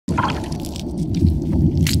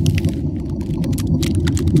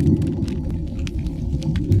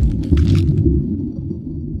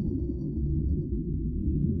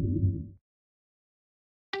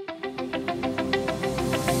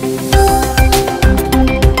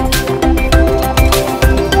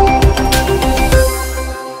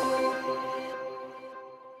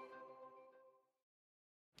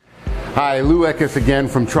Hi, Ekus again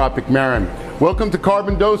from Tropic Marin. Welcome to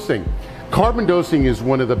carbon dosing. Carbon dosing is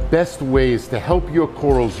one of the best ways to help your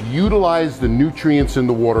corals utilize the nutrients in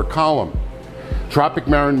the water column. Tropic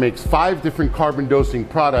Marin makes 5 different carbon dosing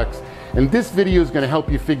products, and this video is going to help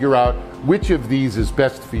you figure out which of these is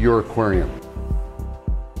best for your aquarium.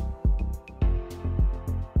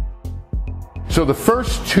 So the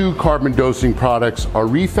first 2 carbon dosing products are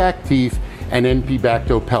Reef-Actif and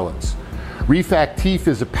NP-Bacto-Pellets. Reef-Actif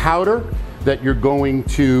is a powder that you're going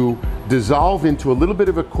to dissolve into a little bit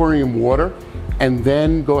of aquarium water and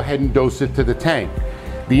then go ahead and dose it to the tank.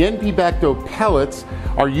 The NP-Bacto-Pellets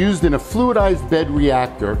are used in a fluidized bed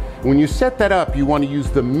reactor. When you set that up, you want to use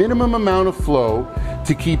the minimum amount of flow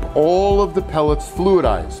to keep all of the pellets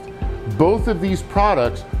fluidized. Both of these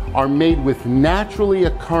products are made with naturally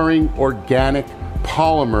occurring organic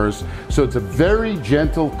polymers, so it's a very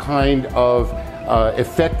gentle kind of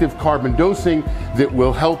effective carbon dosing that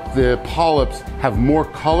will help the polyps have more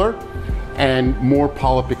color and more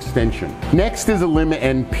polyp extension. Next is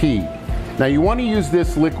Elimi-NP. Now you want to use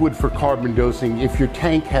this liquid for carbon dosing if your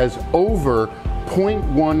tank has over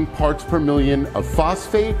 0.1 parts per million of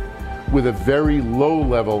phosphate with a very low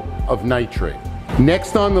level of nitrate.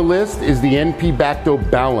 Next on the list is the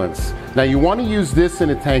NP-Bacto-Balance. Now you want to use this in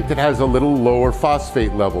a tank that has a little lower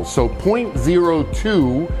phosphate level, so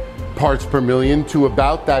 0.02 parts per million to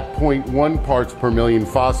about that 0.1 parts per million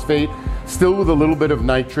phosphate, still with a little bit of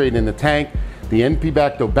nitrate in the tank. The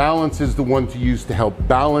NP-Bacto-Balance is the one to use to help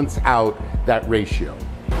balance out that ratio.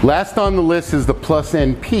 Last on the list is the Plus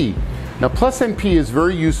NP. Now Plus NP is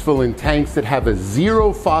very useful in tanks that have a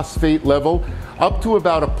 0 phosphate level up to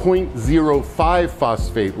about a 0.05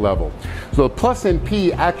 phosphate level. So the Plus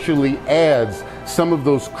NP actually adds some of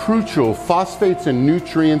those crucial phosphates and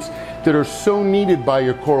nutrients that are so needed by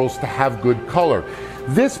your corals to have good color.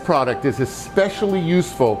 This product is especially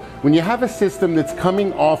useful when you have a system that's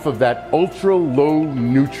coming off of that ultra low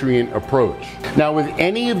nutrient approach. Now with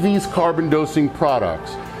any of these carbon dosing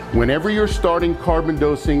products, whenever you're starting carbon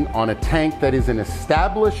dosing on a tank that is an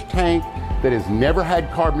established tank that has never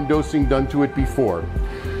had carbon dosing done to it before,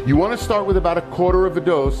 you want to start with about 1/4 of a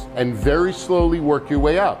dose and very slowly work your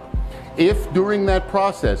way up. If during that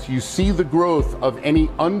process you see the growth of any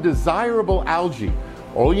undesirable algae,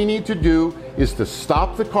 all you need to do is to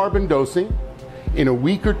stop the carbon dosing. In a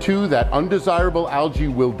week or 2, that undesirable algae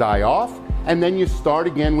will die off, and then you start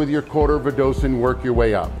again with your 1/4 of a dose and work your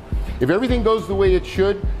way up. If everything goes the way it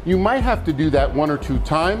should, you might have to do that 1 or 2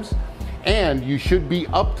 times, and you should be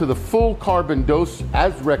up to the full carbon dose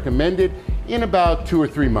as recommended in about 2 or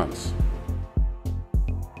 3 months.